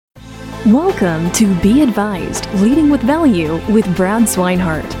Welcome to Be Advised, Leading with Value with Brad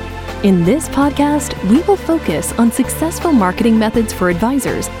Swinehart. In this podcast, we will focus on successful marketing methods for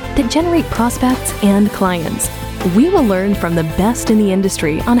advisors that generate prospects and clients. We will learn from the best in the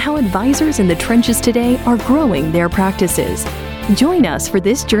industry on how advisors in the trenches today are growing their practices. Join us for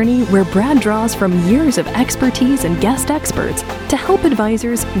this journey where Brad draws from years of expertise and guest experts to help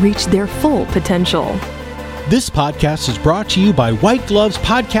advisors reach their full potential. This podcast is brought to you by White Glove's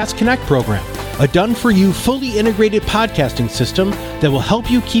Podcast Connect program, a done-for-you, fully integrated podcasting system that will help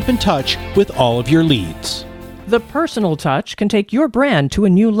you keep in touch with all of your leads. The personal touch can take your brand to a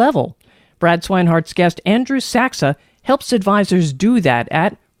new level. Brad Swinehart's guest, Andrew Saxa, helps advisors do that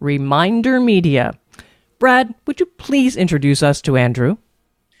at Reminder Media. Brad, would you please introduce us to Andrew?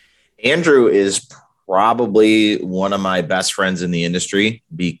 Andrew is probably one of my best friends in the industry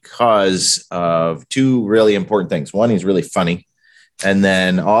because of two really important things. One, he's really funny. And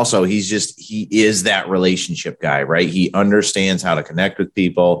then also he is that relationship guy, right? He understands how to connect with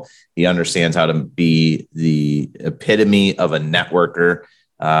people. He understands how to be the epitome of a networker.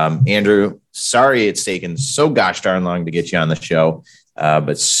 Andrew, sorry it's taken so gosh darn long to get you on the show,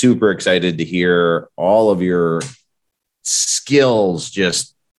 but super excited to hear all of your skills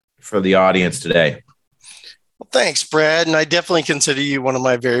just for the audience today. Well, thanks, Brad. And I definitely consider you one of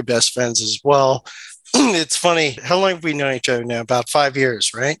my very best friends as well. It's funny. How long have we known each other now? About 5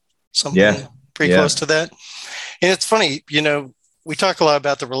 years, right? Something pretty close to that. And it's funny, we talk a lot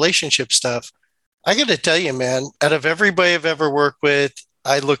about the relationship stuff. I got to tell you, man, out of everybody I've ever worked with,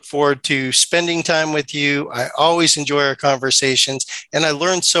 I look forward to spending time with you. I always enjoy our conversations, and I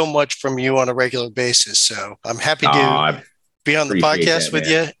learn so much from you on a regular basis. So I'm happy to be on the podcast with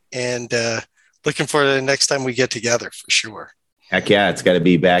you, and looking forward to the next time we get together for sure. Heck yeah, it's got to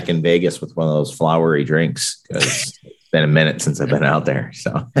be back in Vegas with one of those flowery drinks because it's been a minute since I've been out there.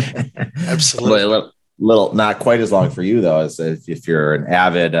 So absolutely. Little not quite as long for you though, as if you're an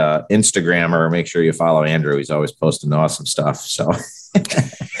avid Instagrammer, make sure you follow Andrew. He's always posting awesome stuff.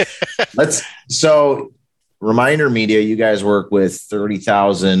 So Reminder Media, you guys work with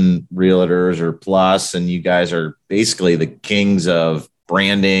 30,000 realtors or plus, and you guys are basically the kings of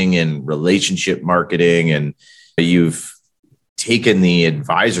branding and relationship marketing, and you've taken the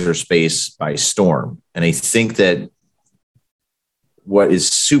advisor space by storm. And I think that what is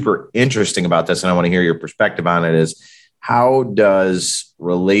super interesting about this, and I want to hear your perspective on it, is how does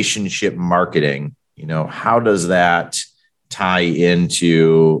relationship marketing, how does that tie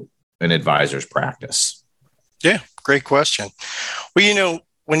into an advisor's practice? Yeah, great question. Well,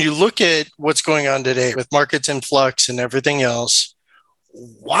 when you look at what's going on today with markets in flux and everything else,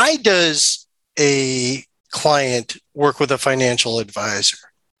 why does a client work with a financial advisor?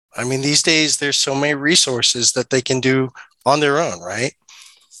 I mean, these days there's so many resources that they can do on their own, right?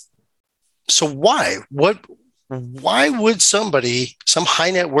 So why would somebody, some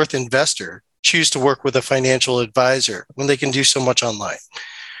high net worth investor, choose to work with a financial advisor when they can do so much online?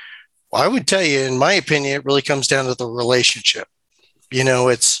 Well, I would tell you, in my opinion, it really comes down to the relationship.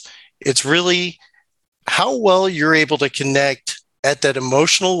 It's really how well you're able to connect at that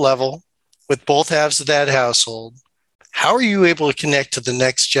emotional level with both halves of that household. How are you able to connect to the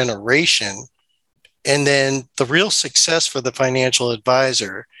next generation? And then the real success for the financial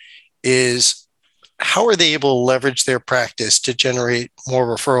advisor is how are they able to leverage their practice to generate more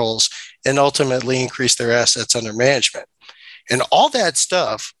referrals and ultimately increase their assets under management? And all that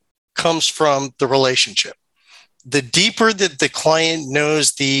stuff comes from the relationship. The deeper that the client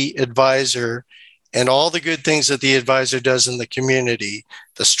knows the advisor and all the good things that the advisor does in the community,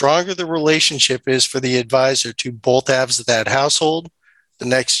 the stronger the relationship is for the advisor to both halves of that household, the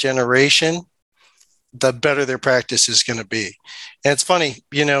next generation, the better their practice is going to be. And it's funny,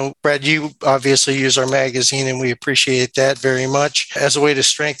 Brad, you obviously use our magazine, and we appreciate that very much as a way to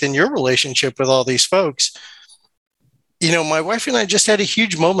strengthen your relationship with all these folks. My wife and I just had a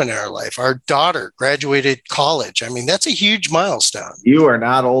huge moment in our life. Our daughter graduated college. I mean, that's a huge milestone. You are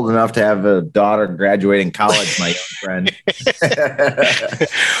not old enough to have a daughter graduating college, my young friend.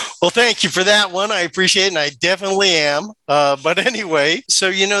 Well, thank you for that one. I appreciate it, and I definitely am. But anyway, so,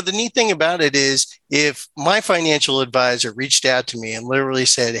 the neat thing about it is if my financial advisor reached out to me and literally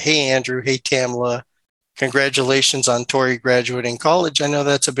said, "Hey, Andrew, hey, Tamla, congratulations on Tori graduating college. I know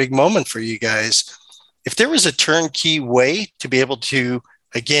that's a big moment for you guys." If there was a turnkey way to be able to,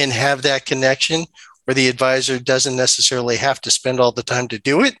 again, have that connection where the advisor doesn't necessarily have to spend all the time to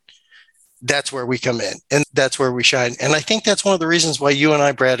do it, that's where we come in and that's where we shine. And I think that's one of the reasons why you and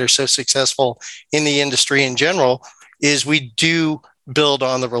I, Brad, are so successful in the industry in general, is we do build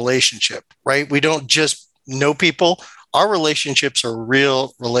on the relationship, right? We don't just know people our relationships are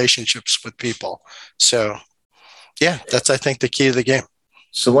real relationships with people. So yeah, that's, I think, the key to the game.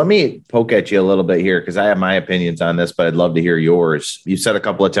 So let me poke at you a little bit here because I have my opinions on this, but I'd love to hear yours. You said a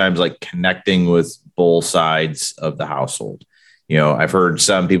couple of times, like connecting with both sides of the household. I've heard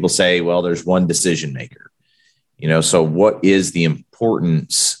some people say, well, there's one decision maker, so what is the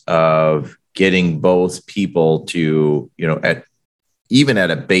importance of getting both people to, even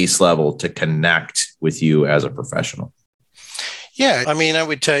at a base level, to connect with you as a professional? Yeah. I mean, I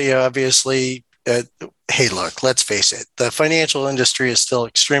would tell you, obviously, hey, look, let's face it. The financial industry is still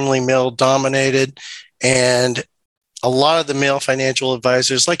extremely male dominated. And a lot of the male financial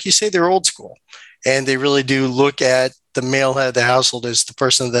advisors, like you say, they're old school. And they really do look at the male head of the household as the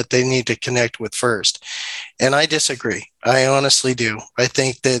person that they need to connect with first. And I disagree. I honestly do. I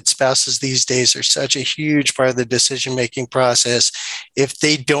think that spouses these days are such a huge part of the decision-making process. If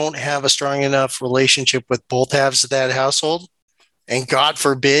they don't have a strong enough relationship with both halves of that household, and God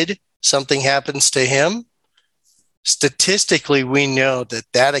forbid something happens to him, statistically, we know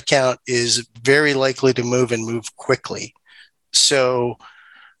that that account is very likely to move and move quickly. So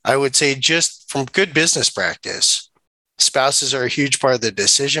I would say, just from good business practice, spouses are a huge part of the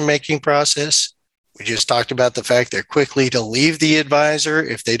decision-making process. We just talked about the fact they're quickly to leave the advisor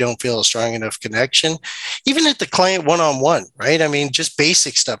if they don't feel a strong enough connection. Even at the client one-on-one, right? I mean, just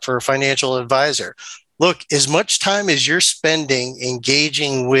basic stuff for a financial advisor. Look, as much time as you're spending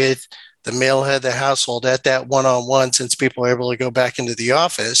engaging with the male head of the household at that one-on-one, since people are able to go back into the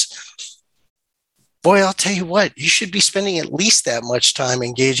office, boy, I'll tell you what, you should be spending at least that much time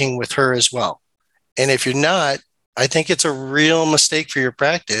engaging with her as well. And if you're not, I think it's a real mistake for your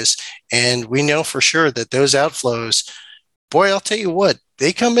practice. And we know for sure that those outflows, boy, I'll tell you what,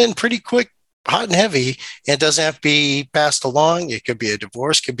 they come in pretty quick, hot and heavy, and it doesn't have to be passed along. It could be a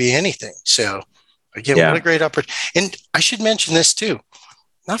divorce, could be anything. So again, What a great opportunity. And I should mention this too,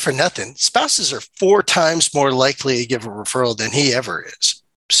 not for nothing, spouses are 4 times more likely to give a referral than he ever is.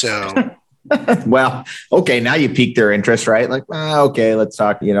 So well, okay, now you piqued their interest, right? Like, okay, let's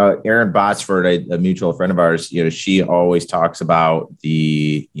talk. Erin Botsford, a mutual friend of ours, she always talks about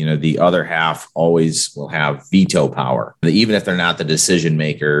the other half always will have veto power. Even if they're not the decision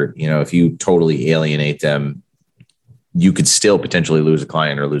maker, if you totally alienate them, you could still potentially lose a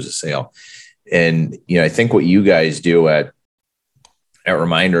client or lose a sale. And, I think what you guys do at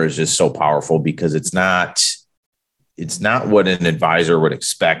Reminder is just so powerful because it's not what an advisor would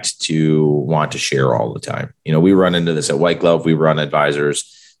expect to want to share all the time. We run into this at White Glove. We run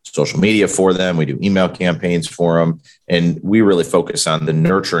advisors' social media for them. We do email campaigns for them. And we really focus on the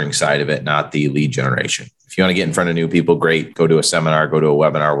nurturing side of it, not the lead generation. If you want to get in front of new people, great. Go to a seminar, go to a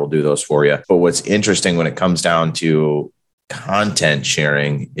webinar. We'll do those for you. But what's interesting when it comes down to content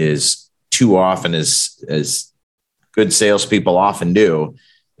sharing is too often, as good salespeople often do,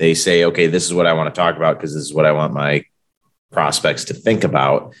 they say, okay, this is what I want to talk about because this is what I want my prospects to think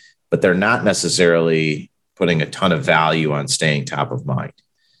about, but they're not necessarily putting a ton of value on staying top of mind.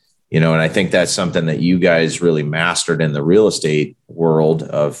 And I think that's something that you guys really mastered in the real estate world,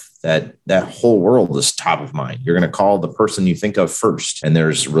 of that whole world is top of mind. You're going to call the person you think of first, and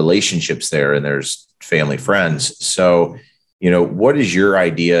there's relationships there, and there's family, friends. So, what is your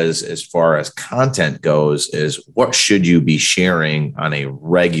ideas as far as content goes? Is what should you be sharing on a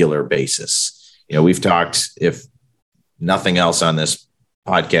regular basis? We've talked, if nothing else on this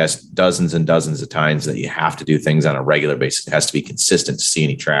podcast, dozens and dozens of times, that you have to do things on a regular basis. It has to be consistent to see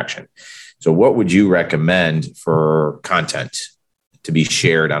any traction. So what would you recommend for content to be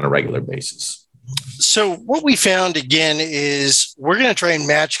shared on a regular basis? So what we found, again, is we're going to try and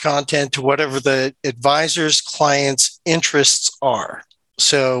match content to whatever the advisor's client's interests are.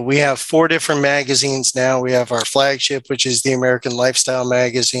 So we have 4 different magazines now. We have our flagship, which is the American Lifestyle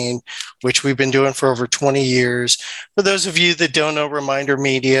Magazine, which we've been doing for over 20 years. For those of you that don't know Reminder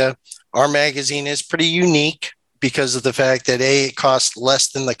Media, our magazine is pretty unique because of the fact that it costs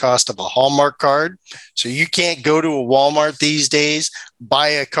less than the cost of a Hallmark card. So you can't go to a Walmart these days, buy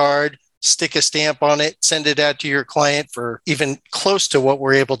a card, stick a stamp on it, send it out to your client for even close to what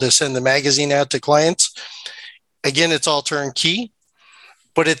we're able to send the magazine out to clients. Again, it's all turnkey.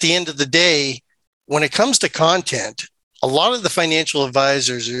 But at the end of the day, when it comes to content, a lot of the financial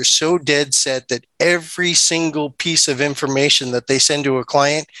advisors are so dead set that every single piece of information that they send to a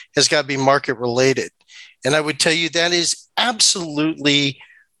client has got to be market related. And I would tell you that is absolutely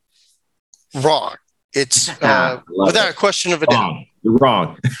wrong. It's without a question of a doubt. You're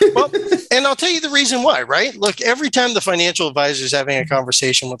wrong. Well, and I'll tell you the reason why, right? Look, every time the financial advisor is having a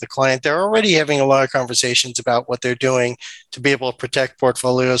conversation with a client, they're already having a lot of conversations about what they're doing to be able to protect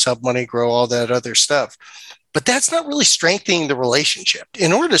portfolios, help money grow, all that other stuff. but that's not really strengthening the relationship.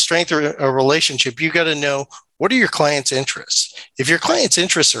 In order to strengthen a relationship, you got to know, what are your clients' interests? If your clients'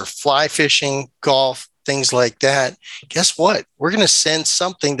 interests are fly fishing, golf, things like that, guess what? We're going to send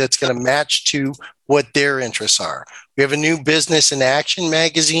something that's going to match to what their interests are. We have a new Business in Action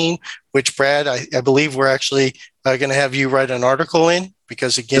magazine, which, Brad, I believe we're actually going to have you write an article in,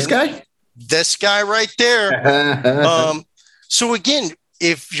 because again, this guy right there. So again,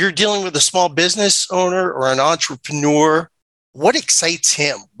 if you're dealing with a small business owner or an entrepreneur, what excites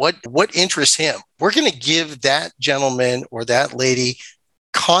him? What interests him? We're going to give that gentleman or that lady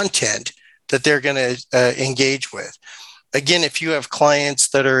content that they're going to engage with. Again, if you have clients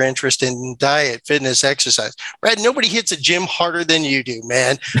that are interested in diet, fitness, exercise, Brad, nobody hits a gym harder than you do,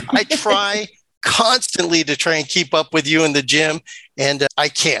 man. I try constantly to try and keep up with you in the gym, and I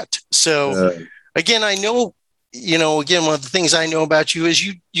can't. So again, I know, again, one of the things I know about you is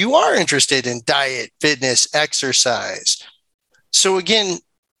you are interested in diet, fitness, exercise. So again,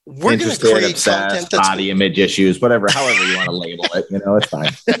 we're going to create content that's body image issues, however you want to label it, it's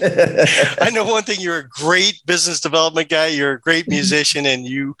fine. I know one thing, you're a great business development guy. You're a great musician, and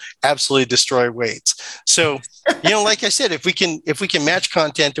you absolutely destroy weights. So, like I said, if we can match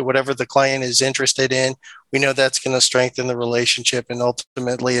content to whatever the client is interested in, we know that's going to strengthen the relationship. And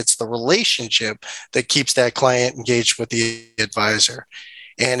ultimately it's the relationship that keeps that client engaged with the advisor.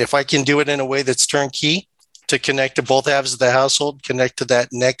 And if I can do it in a way that's turnkey, to connect to both halves of the household, connect to that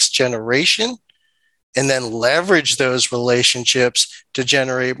next generation, and then leverage those relationships to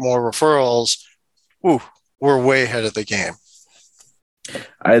generate more referrals, we're way ahead of the game.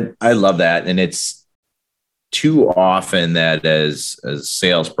 I love that. And it's too often that as a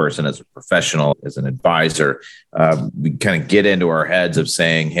salesperson, as a professional, as an advisor, we kind of get into our heads of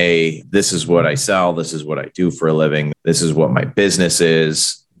saying, hey, this is what I sell. This is what I do for a living. This is what my business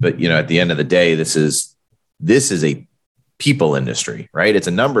is. But, at the end of the day, this is a people industry, right? It's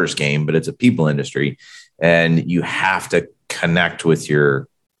a numbers game, but it's a people industry, and you have to connect with your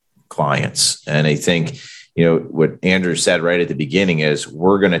clients. And I think, what Andrew said right at the beginning is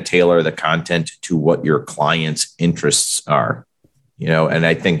we're going to tailor the content to what your clients' interests are, and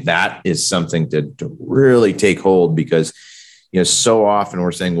I think that is something to really take hold, because, so often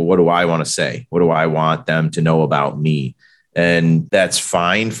we're saying, well, what do I want to say? What do I want them to know about me? And that's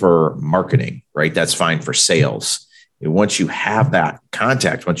fine for marketing, right? That's fine for sales. Once you have that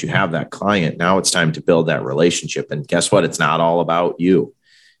contact, once you have that client, now it's time to build that relationship. And guess what? It's not all about you.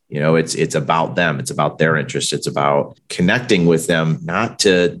 It's about them. It's about their interests. It's about connecting with them, not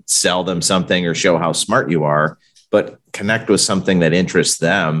to sell them something or show how smart you are, but connect with something that interests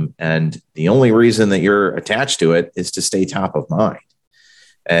them. And the only reason that you're attached to it is to stay top of mind.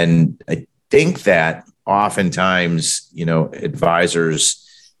 And I think that oftentimes, advisors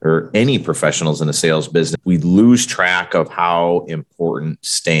or any professionals in the sales business, we lose track of how important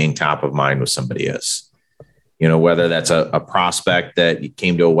staying top of mind with somebody is. Whether that's a prospect that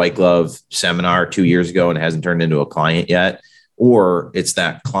came to a White Glove seminar 2 years ago and hasn't turned into a client yet, or it's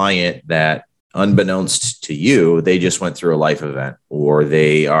that client that, unbeknownst to you, they just went through a life event, or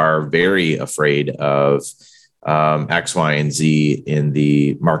they are very afraid of X, Y, and Z in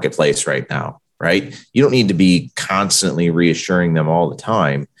the marketplace right now. Right? You don't need to be constantly reassuring them all the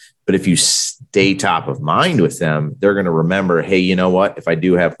time. But if you stay top of mind with them, they're going to remember, hey, you know what? If I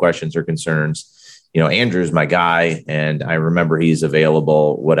do have questions or concerns, Andrew's my guy, and I remember he's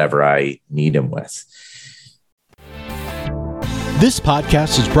available, whatever I need him with. This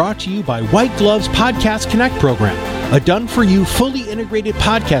podcast is brought to you by White Glove's Podcast Connect program, a done-for-you, fully integrated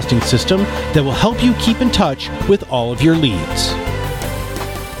podcasting system that will help you keep in touch with all of your leads.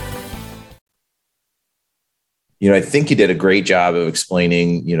 I think you did a great job of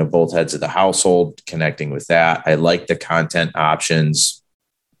explaining, both heads of the household, connecting with that. I like the content options.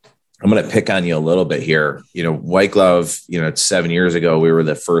 I'm going to pick on you a little bit here. White Glove, 7 years ago, we were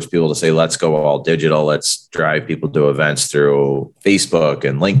the first people to say, let's go all digital. Let's drive people to events through Facebook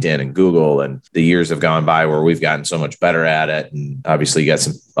and LinkedIn and Google. And the years have gone by where we've gotten so much better at it. And obviously you got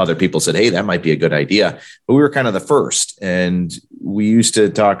some other people said, hey, that might be a good idea. But we were kind of the first. And we used to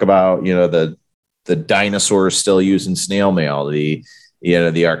talk about, the dinosaurs still using snail mail, the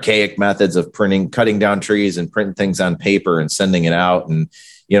archaic methods of cutting down trees and printing things on paper and sending it out. And,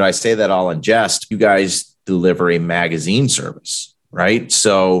 I say that all in jest. You guys deliver a magazine service, right?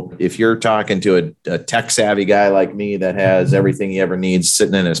 So if you're talking to a tech savvy guy like me that has everything he ever needs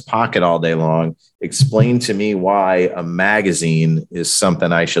sitting in his pocket all day long, explain to me why a magazine is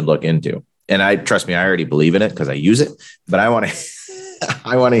something I should look into. And trust me, I already believe in it because I use it, but I want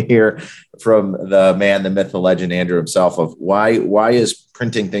to hear from the man, the myth, the legend, Andrew himself, of why is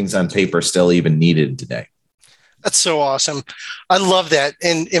printing things on paper still even needed today? That's so awesome. I love that.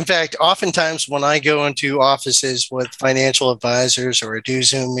 And in fact, oftentimes when I go into offices with financial advisors or I do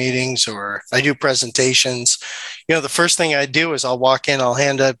Zoom meetings or I do presentations, the first thing I do is I'll walk in, I'll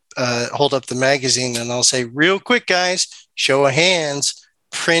hold up the magazine and I'll say, real quick, guys, show of hands,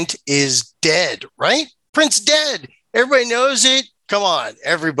 print is dead, right? Print's dead. Everybody knows it. Come on,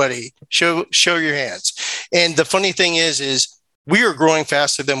 everybody, show your hands. And the funny thing is we are growing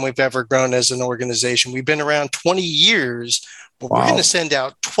faster than we've ever grown as an organization. We've been around 20 years, but We're going to send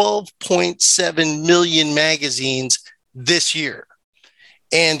out 12.7 million magazines this year.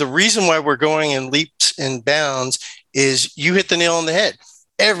 And the reason why we're going in leaps and bounds is you hit the nail on the head.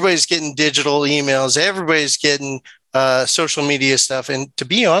 Everybody's getting digital emails. Everybody's getting social media stuff. And to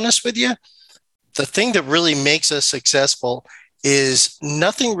be honest with you, the thing that really makes us successful is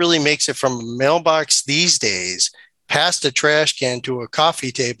nothing really makes it from a mailbox these days past a trash can to a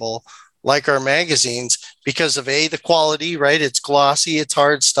coffee table like our magazines because of the quality, right? It's glossy, it's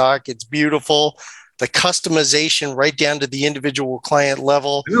hard stock, it's beautiful. The customization right down to the individual client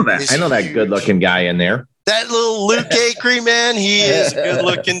level. I know that good looking guy in there. That little Luke Acree, man, he is a good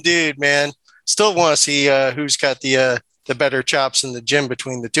looking dude, man. Still want to see who's got the better chops in the gym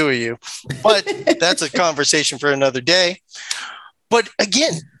between the two of you. But that's a conversation for another day. But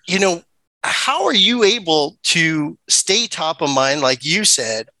again, how are you able to stay top of mind, like you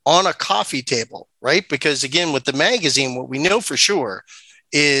said, on a coffee table, right? Because again, with the magazine, what we know for sure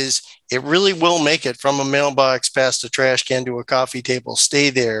is it really will make it from a mailbox past a trash can to a coffee table, stay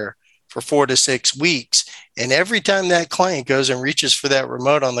there for 4 to 6 weeks. And every time that client goes and reaches for that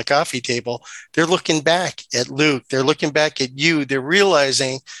remote on the coffee table, they're looking back at Luke, they're looking back at you, they're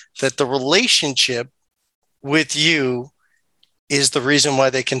realizing that the relationship with you is the reason why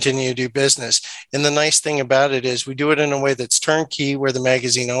they continue to do business. And the nice thing about it is we do it in a way that's turnkey, where the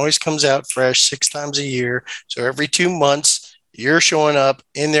magazine always comes out fresh 6 times a year. So every 2 months, you're showing up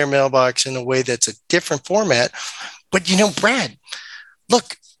in their mailbox in a way that's a different format. But, Brad,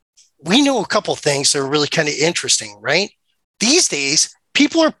 look, we know a couple things that are really kind of interesting, right? These days,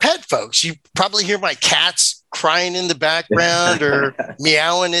 people are pet folks. You probably hear my cats crying in the background or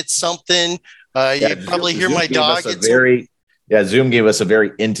meowing at something. You probably hear my dog. Zoom gave us a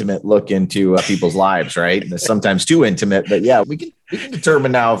very intimate look into people's lives, right? Sometimes too intimate, but we can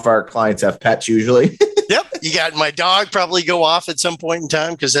determine now if our clients have pets usually. Yep. You got my dog probably go off at some point in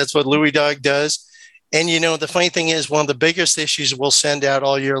time because that's what Louie Dog does. And, the funny thing is one of the biggest issues we'll send out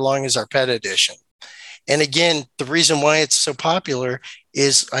all year long is our pet edition. And again, the reason why it's so popular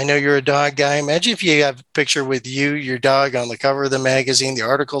is I know you're a dog guy. Imagine if you have a picture with your dog on the cover of the magazine. The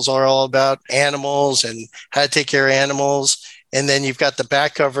articles are all about animals and how to take care of animals. And then you've got the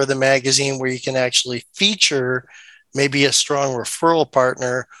back cover of the magazine where you can actually feature maybe a strong referral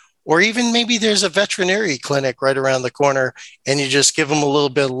partner, or even maybe there's a veterinary clinic right around the corner and you just give them a little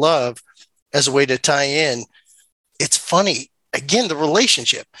bit of love as a way to tie in. It's funny. Again, the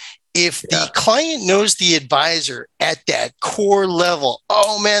relationship. If the client knows the advisor at that core level,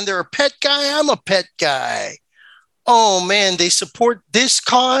 oh man, they're a pet guy, I'm a pet guy. Oh man, they support this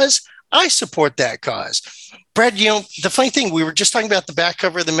cause, I support that cause. Brad, the funny thing, we were just talking about the back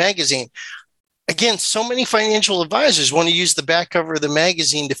cover of the magazine. Again, so many financial advisors want to use the back cover of the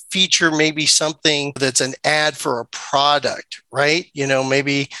magazine to feature maybe something that's an ad for a product, right?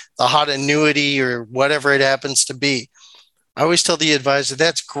 Maybe the hot annuity or whatever it happens to be. I always tell the advisor,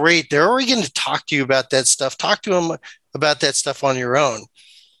 that's great. They're already going to talk to you about that stuff. Talk to them about that stuff on your own.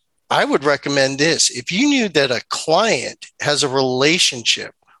 I would recommend this. If you knew that a client has a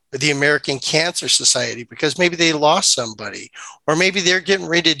relationship with the American Cancer Society because maybe they lost somebody, or maybe they're getting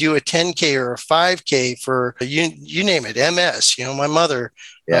ready to do a 10K or a 5K for, you name it, MS. My mother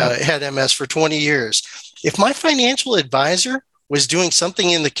had MS for 20 years. If my financial advisor was doing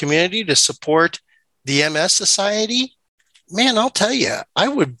something in the community to support the MS Society, man, I'll tell you, I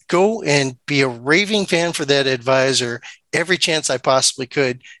would go and be a raving fan for that advisor every chance I possibly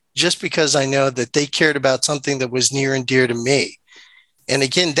could, just because I know that they cared about something that was near and dear to me. And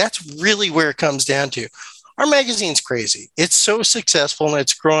again, that's really where it comes down to. Our magazine's crazy. It's so successful and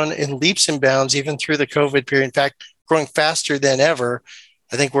it's grown in leaps and bounds, even through the COVID period. In fact, growing faster than ever.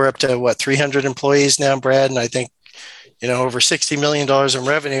 I think we're up to 300 employees now, Brad, and I think, over $60 million in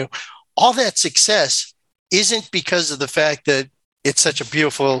revenue. All that success isn't because of the fact that it's such a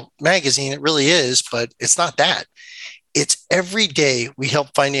beautiful magazine. It really is, but it's not that. It's every day we help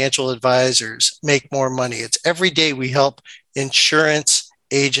financial advisors make more money. It's every day we help insurance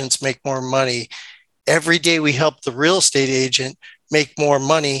agents make more money. Every day we help the real estate agent make more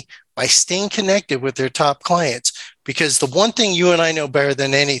money by staying connected with their top clients. Because the one thing you and I know better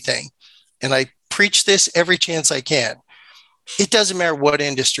than anything, and I preach this every chance I can. It doesn't matter what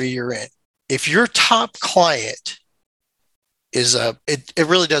industry you're in. If your top client is it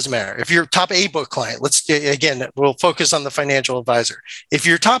really doesn't matter. If your top A-book client, we'll focus on the financial advisor. If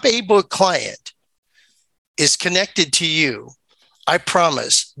your top A-book client is connected to you, I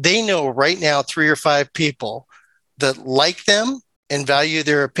promise they know right now 3 or 5 people that like them and value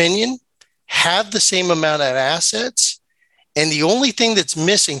their opinion, have the same amount of assets. And the only thing that's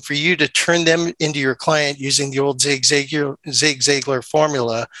missing for you to turn them into your client using the old Zig Ziglar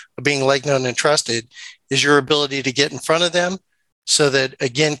formula of being liked, known, and trusted is your ability to get in front of them so that,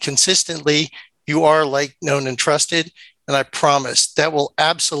 again, consistently, you are liked, known, and trusted. And I promise that will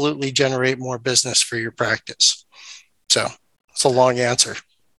absolutely generate more business for your practice. So it's a long answer.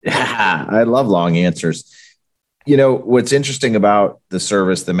 Yeah, I love long answers. You know, what's interesting about the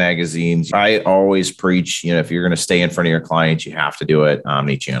service, the magazines, I always preach, if you're going to stay in front of your clients, you have to do it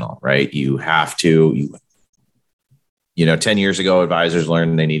omni-channel, right? You have to, 10 years ago, advisors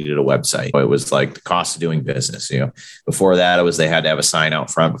learned they needed a website. It was like the cost of doing business. Before that, it was they had to have a sign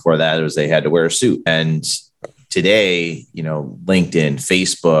out front. Before that, it was they had to wear a suit. And today, LinkedIn,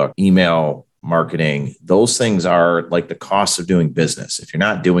 Facebook, email marketing, those things are like the cost of doing business. If you're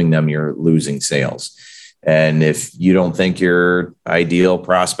not doing them, you're losing sales. And if you don't think your ideal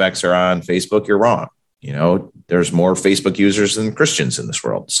prospects are on Facebook, you're wrong. There's more Facebook users than Christians in this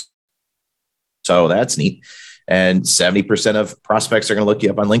world. So that's neat. And 70% of prospects are going to look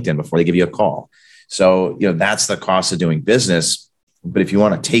you up on LinkedIn before they give you a call. So, that's the cost of doing business. But if you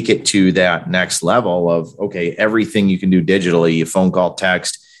want to take it to that next level of, okay, everything you can do digitally, you phone call,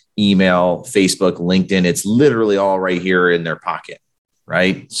 text, email, Facebook, LinkedIn, it's literally all right here in their pocket.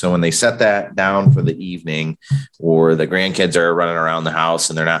 Right. So when they set that down for the evening or the grandkids are running around the house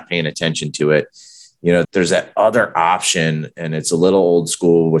and they're not paying attention to it, there's that other option, and it's a little old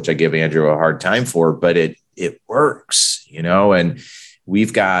school, which I give Andrew a hard time for, but it works, and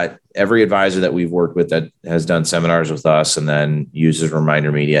we've got every advisor that we've worked with that has done seminars with us and then uses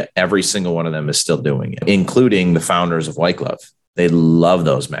Reminder Media. Every single one of them is still doing it, including the founders of White Glove. They love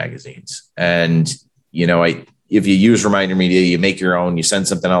those magazines. And, if you use Reminder Media, you make your own, you send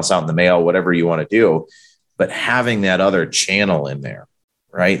something else out in the mail, whatever you want to do, but having that other channel in there,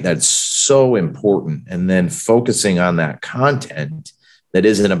 right? That's so important. And then focusing on that content that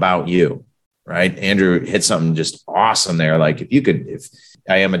isn't about you, right? Andrew hit something just awesome there. Like if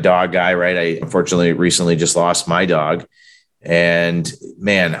I am a dog guy, right? I unfortunately recently just lost my dog. And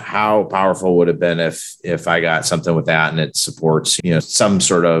man, how powerful would it have been if I got something with that and it supports, some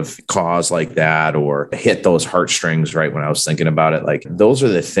sort of cause like that, or hit those heartstrings right when I was thinking about it. Like those are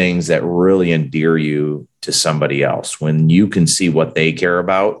the things that really endear you to somebody else when you can see what they care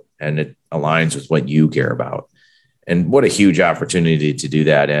about and it aligns with what you care about. And what a huge opportunity to do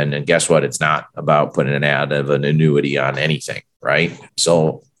that. And guess what? It's not about putting an ad of an annuity on anything, right?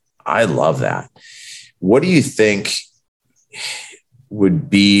 So I love that. What do you think would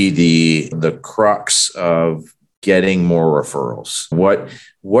be the crux of getting more referrals?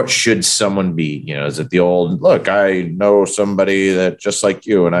 What should someone be? Is it the old, look, I know somebody that just like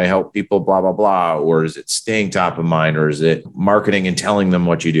you and I help people, blah, blah, blah, or is it staying top of mind, or is it marketing and telling them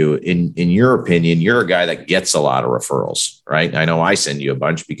what you do? In your opinion, you're a guy that gets a lot of referrals, right? I know I send you a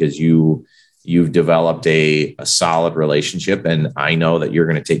bunch because you've developed a solid relationship, and I know that you're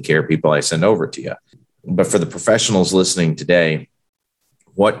going to take care of people I send over to you. But for the professionals listening today,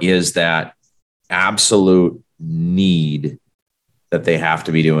 what is that absolute need that they have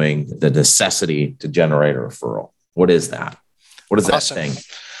to be doing, the necessity to generate a referral? What is that? What is Awesome. that thing?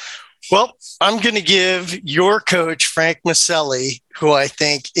 Well, I'm going to give your coach, Frank Maselli, who I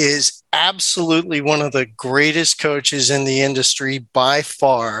think is absolutely one of the greatest coaches in the industry by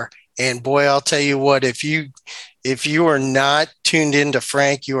far. And boy, I'll tell you what, if you are not tuned into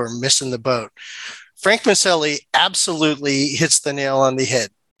Frank, you are missing the boat. Frank Maselli absolutely hits the nail on the head.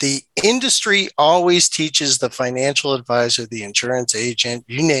 The industry always teaches the financial advisor, the insurance agent,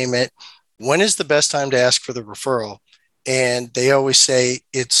 you name it, when is the best time to ask for the referral? And they always say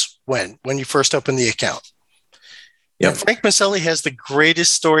it's when you first open the account. Yep. And Frank Maselli has the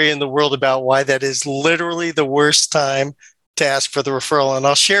greatest story in the world about why that is literally the worst time to ask for the referral. And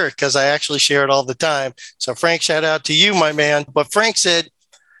I'll share it because I actually share it all the time. So Frank, shout out to you, my man. But Frank said,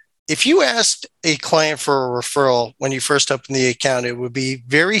 if you asked a client for a referral when you first opened the account, it would be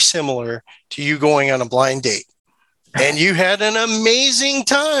very similar to you going on a blind date. And you had an amazing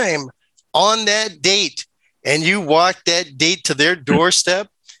time on that date. And you walked that date to their doorstep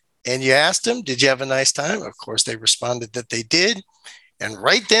and you asked them, did you have a nice time? Of course, they responded that they did. And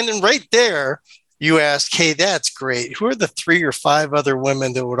right then and right there, you ask, hey, that's great. Who are the 3 or 5 other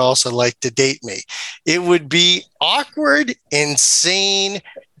women that would also like to date me? It would be awkward, insane,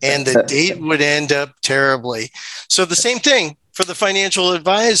 and the date would end up terribly. So the same thing for the financial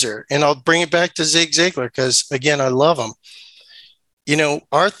advisor. And I'll bring it back to Zig Ziglar because, again, I love him.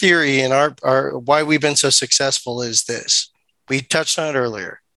 Our theory and our why we've been so successful is this. We touched on it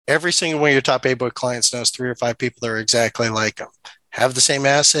earlier. Every single one of your top A-book clients knows 3 or 5 people that are exactly like them, have the same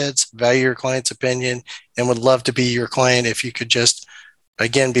assets, value your client's opinion, and would love to be your client if you could just,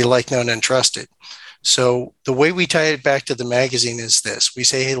 again, be liked, known, and trusted. So the way we tie it back to the magazine is this. We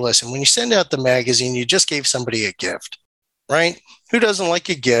say, hey, listen, when you send out the magazine, you just gave somebody a gift, right? Who doesn't like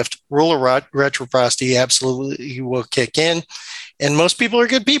a gift? Rule of reciprocity absolutely will kick in. And most people are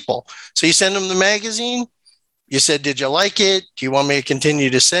good people. So you send them the magazine. You said, did you like it? Do you want me to continue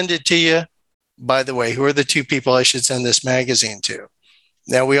to send it to you? By the way, who are the 2 people I should send this magazine to?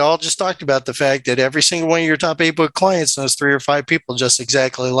 Now, we all just talked about the fact that every single one of your top A-book clients knows 3 or 5 people just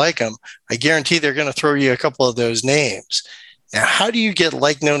exactly like them. I guarantee they're going to throw you a couple of those names. Now, how do you get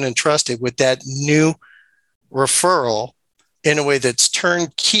liked, known, and trusted with that new referral in a way that's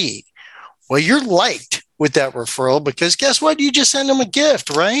turnkey? Well, you're liked with that referral because guess what? You just send them a gift,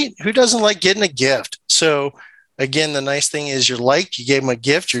 right? Who doesn't like getting a gift? So again, the nice thing is you're liked, you gave them a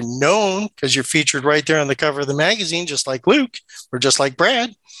gift, you're known because you're featured right there on the cover of the magazine, just like Luke or just like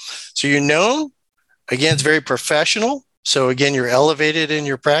Brad. So you're known. Again, it's very professional. So again, you're elevated in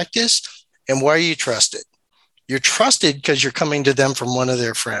your practice. And why are you trusted? You're trusted because you're coming to them from one of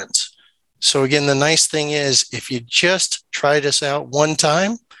their friends. So again, the nice thing is if you just try this out one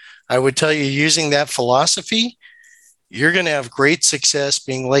time, I would tell you using that philosophy, you're going to have great success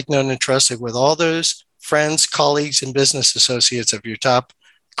being liked, known, and trusted with all those friends, colleagues, and business associates of your top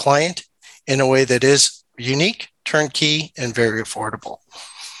client in a way that is unique, turnkey, and very affordable.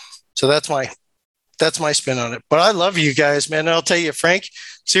 So that's my spin on it. But I love you guys, man. And I'll tell you, Frank,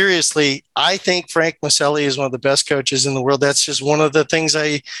 seriously, I think Frank Maselli is one of the best coaches in the world. That's just one of the things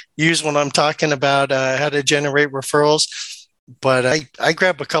I use when I'm talking about how to generate referrals. But I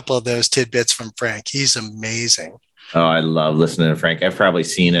grab a couple of those tidbits from Frank. He's amazing. Oh, I love listening to Frank. I've probably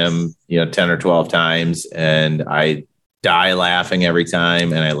seen him, 10 or 12 times, and I die laughing every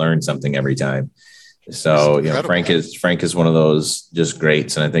time, and I learn something every time. So, Frank is one of those just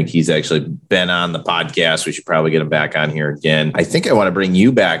greats. And I think he's actually been on the podcast. We should probably get him back on here again. I think I want to bring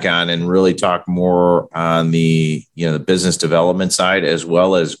you back on and really talk more on the, the business development side as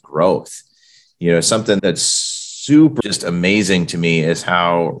well as growth. Something that's super just amazing to me is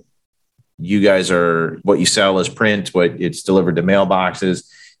how you guys are, what you sell is print, what it's delivered to mailboxes.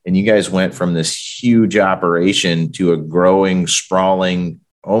 And you guys went from this huge operation to a growing, sprawling,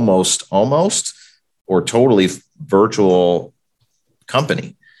 almost or totally virtual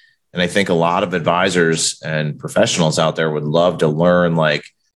company. And I think a lot of advisors and professionals out there would love to learn,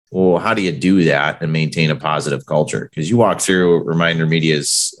 well, how do you do that and maintain a positive culture? Because you walk through Reminder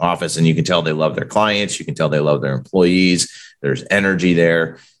Media's office and you can tell they love their clients. You can tell they love their employees. There's energy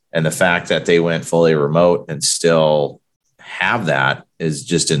there. And the fact that they went fully remote and still have that is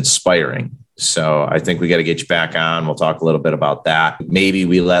just inspiring. So I think we got to get you back on. We'll talk a little bit about that. Maybe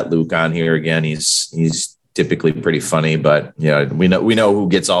we let Luke on here again. He's typically pretty funny, but we know who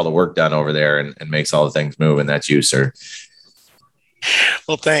gets all the work done over there and makes all the things move, and that's you, sir.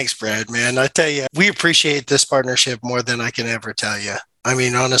 Well, thanks, Brad, man. I tell you, we appreciate this partnership more than I can ever tell you. I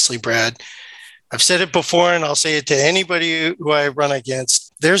mean, honestly, Brad, I've said it before and I'll say it to anybody who I run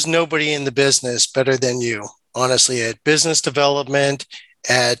against. There's nobody in the business better than you, honestly, at business development,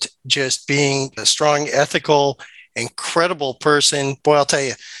 at just being a strong, ethical, incredible person. Boy, I'll tell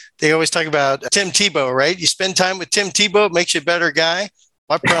you, they always talk about Tim Tebow, right? You spend time with Tim Tebow, it makes you a better guy.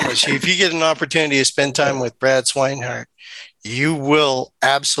 I promise you, if you get an opportunity to spend time with Brad Swinehart, you will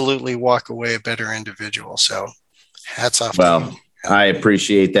absolutely walk away a better individual. So hats off to you. I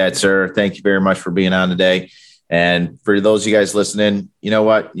appreciate that, sir. Thank you very much for being on today. And for those of you guys listening, you know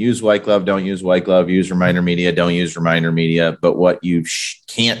what? Use White Glove, don't use White Glove. Use Reminder Media, don't use Reminder Media. But what you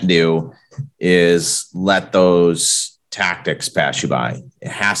can't do is let those tactics pass you by. It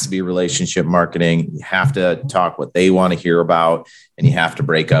has to be relationship marketing. You have to talk what they want to hear about, and you have to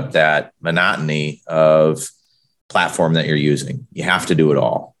break up that monotony of platform that you're using. You have to do it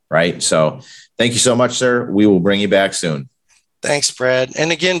all, right? So thank you so much, sir. We will bring you back soon. Thanks, Brad.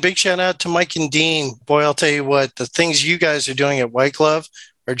 And again, big shout out to Mike and Dean. Boy, I'll tell you what, the things you guys are doing at White Glove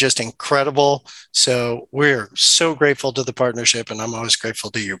are just incredible. So we're so grateful to the partnership, and I'm always grateful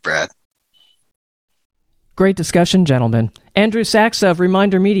to you, Brad. Great discussion, gentlemen. Andrew Sachs of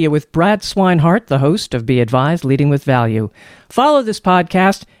Reminder Media with Brad Swinehart, the host of Be Advised, Leading with Value. Follow this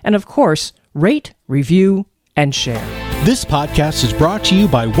podcast and, of course, rate, review, and share. This podcast is brought to you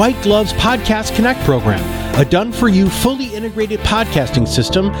by White Glove's Podcast Connect program, a done-for-you, fully integrated podcasting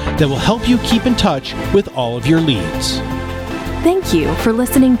system that will help you keep in touch with all of your leads. Thank you for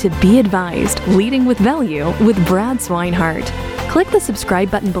listening to Be Advised, Leading with Value with Brad Swinehart. Click the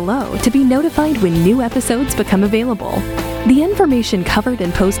subscribe button below to be notified when new episodes become available. The information covered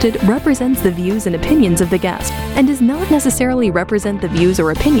and posted represents the views and opinions of the guest and does not necessarily represent the views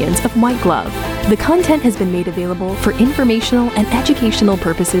or opinions of White Glove. The content has been made available for informational and educational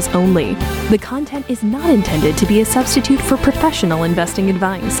purposes only. The content is not intended to be a substitute for professional investing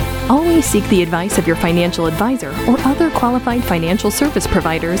advice. Always seek the advice of your financial advisor or other qualified financial service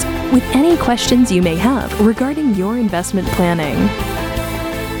providers with any questions you may have regarding your investment planning.